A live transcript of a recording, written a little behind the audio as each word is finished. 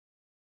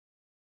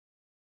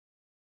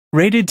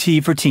Rated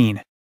T for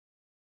Teen.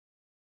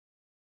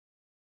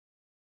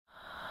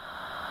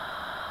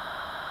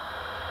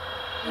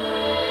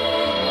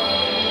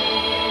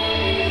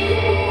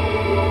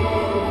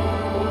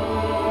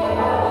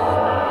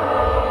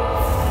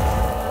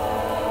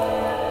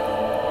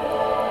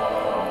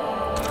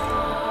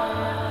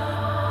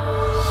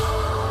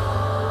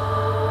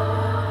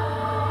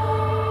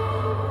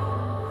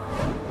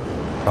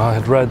 I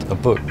had read a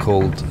book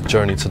called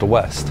Journey to the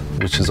West,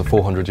 which is a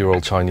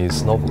 400-year-old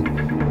Chinese novel.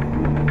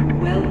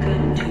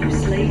 Welcome to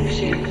Slave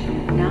Ship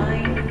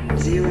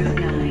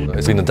 909.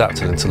 It's been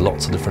adapted into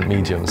lots of different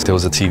mediums. There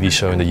was a TV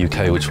show in the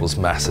UK which was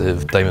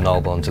massive. Damon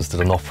Albarn just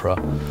did an opera.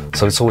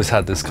 So it's always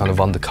had this kind of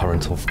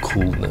undercurrent of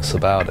coolness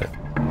about it.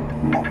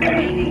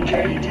 Remaining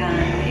journey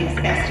time is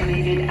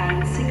estimated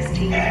at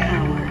 16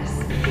 hours.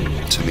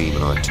 Tamim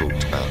and I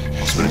talked about the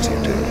possibility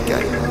of doing a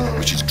game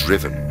which is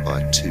driven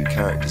by two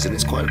characters, and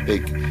it's quite a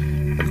big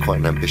and quite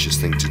an ambitious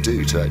thing to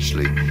do, to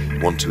actually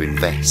want to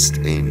invest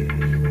in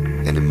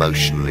an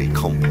emotionally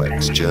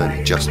complex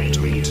journey just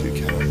between two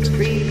characters.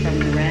 Free from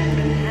the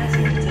random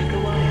hazards of the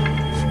wild.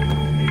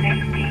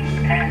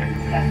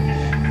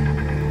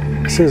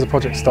 As soon as the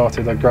project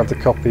started, I grabbed a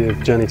copy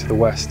of Journey to the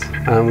West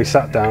and we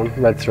sat down,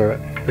 read through it,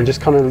 and just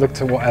kind of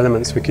looked at what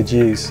elements we could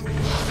use.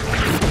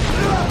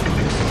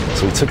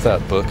 So we took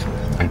that book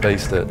and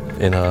based it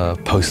in a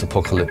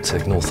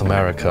post-apocalyptic North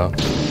America.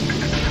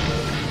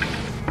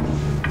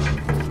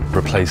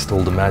 Replaced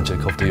all the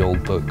magic of the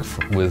old book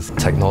with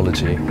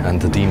technology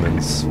and the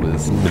demons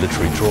with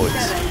military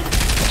droids.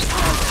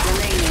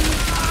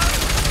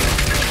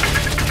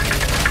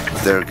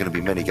 There are going to be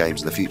many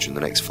games in the future, in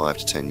the next 5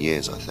 to 10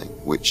 years, I think,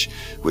 which,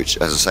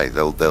 as I say,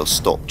 they'll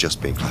stop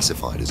just being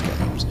classified as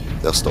games.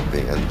 They'll stop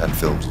being, and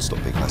films will stop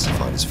being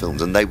classified as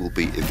films, and they will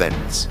be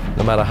events.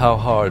 No matter how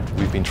hard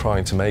we've been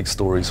trying to make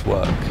stories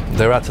work,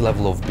 they're at the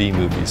level of B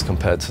movies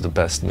compared to the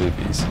best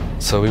movies.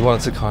 So we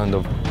wanted to kind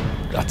of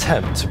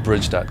attempt to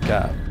bridge that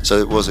gap. So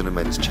it was an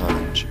immense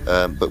challenge,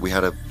 but we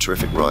had a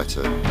terrific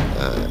writer,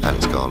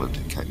 Alex Garland,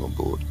 who came on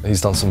board.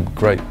 He's done some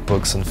great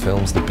books and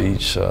films, The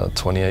Beach,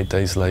 28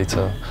 Days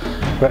Later.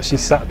 We actually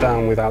sat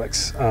down with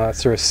Alex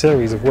through a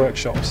series of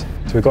workshops.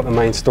 So we got the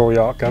main story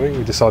arc going,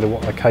 we decided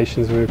what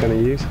locations we were going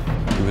to use.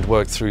 We would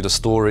work through the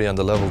story and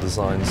the level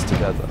designs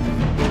together.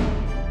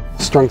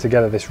 Strung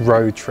together this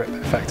road trip,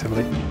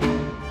 effectively.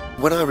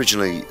 When I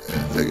originally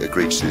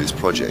agreed to do this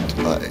project,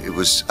 it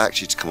was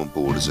actually to come on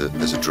board as a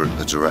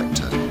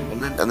director.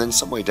 And then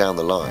some way down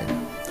the line,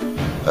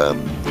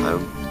 I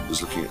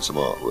was looking at some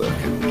artwork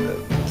and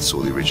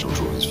saw the original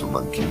drawings for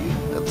Monkey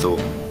and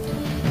thought,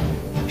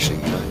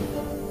 actually,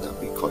 that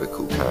would be quite a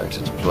cool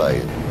character to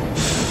play.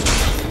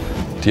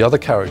 The other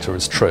character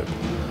is Trip,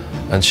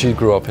 and she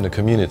grew up in a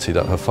community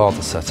that her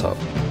father set up.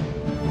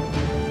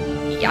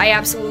 I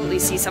absolutely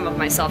see some of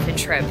myself in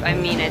Trip. I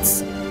mean,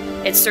 it's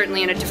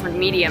certainly in a different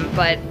medium,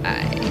 but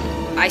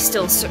I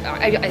still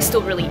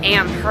really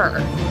am her.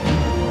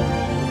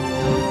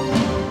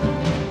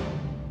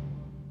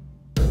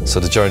 So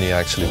the journey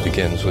actually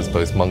begins with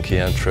both Monkey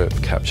and Trip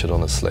captured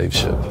on a slave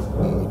ship.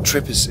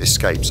 Trip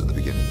escapes at the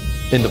beginning.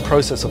 In the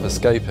process of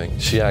escaping,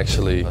 she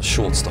actually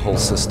shorts the whole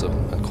system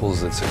and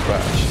causes it to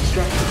crash.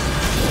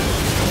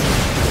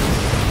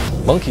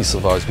 Monkey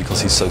survives because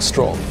he's so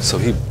strong, so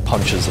he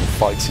punches and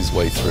fights his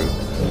way through.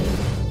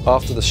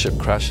 After the ship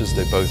crashes,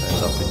 they both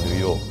end up in New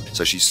York.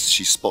 So she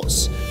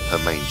spots her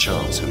main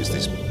chance, who is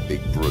this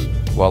big brute.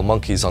 While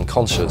Monkey's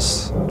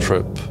unconscious,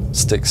 Trip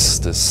sticks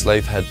this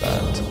slave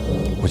headband,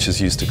 which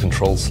is used to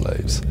control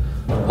slaves,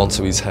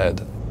 onto his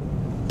head.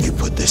 You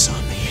put this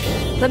on me.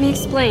 Let me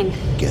explain.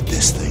 Get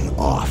this thing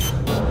off,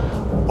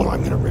 or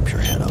I'm gonna rip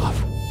your head off.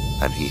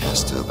 And he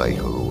has to obey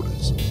her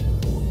orders,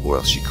 or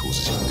else she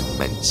causes him an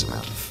immense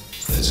amount of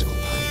physical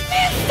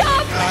pain.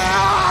 Stop!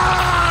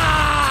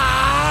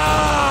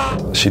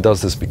 She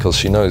does this because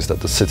she knows that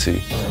the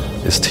city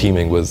is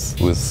teeming with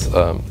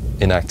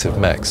inactive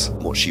mechs.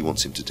 What she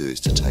wants him to do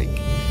is to take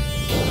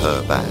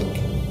her back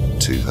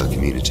to her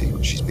community,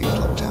 which she's been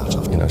plucked out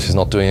of. You know, she's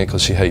not doing it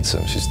because she hates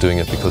him. She's doing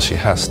it because she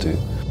has to.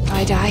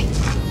 I die.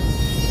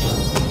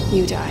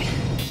 You die.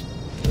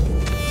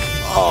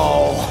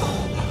 Oh!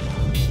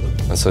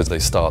 And so they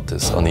start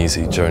this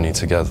uneasy journey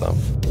together.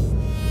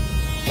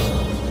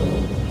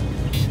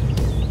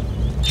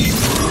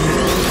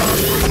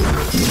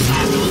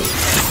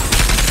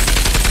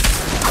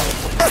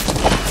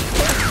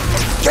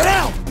 Get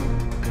out!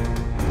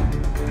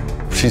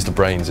 She's the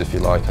brains, if you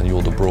like, and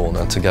you're the brawn,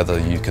 and together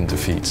you can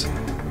defeat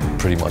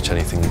pretty much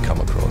anything you come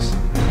across.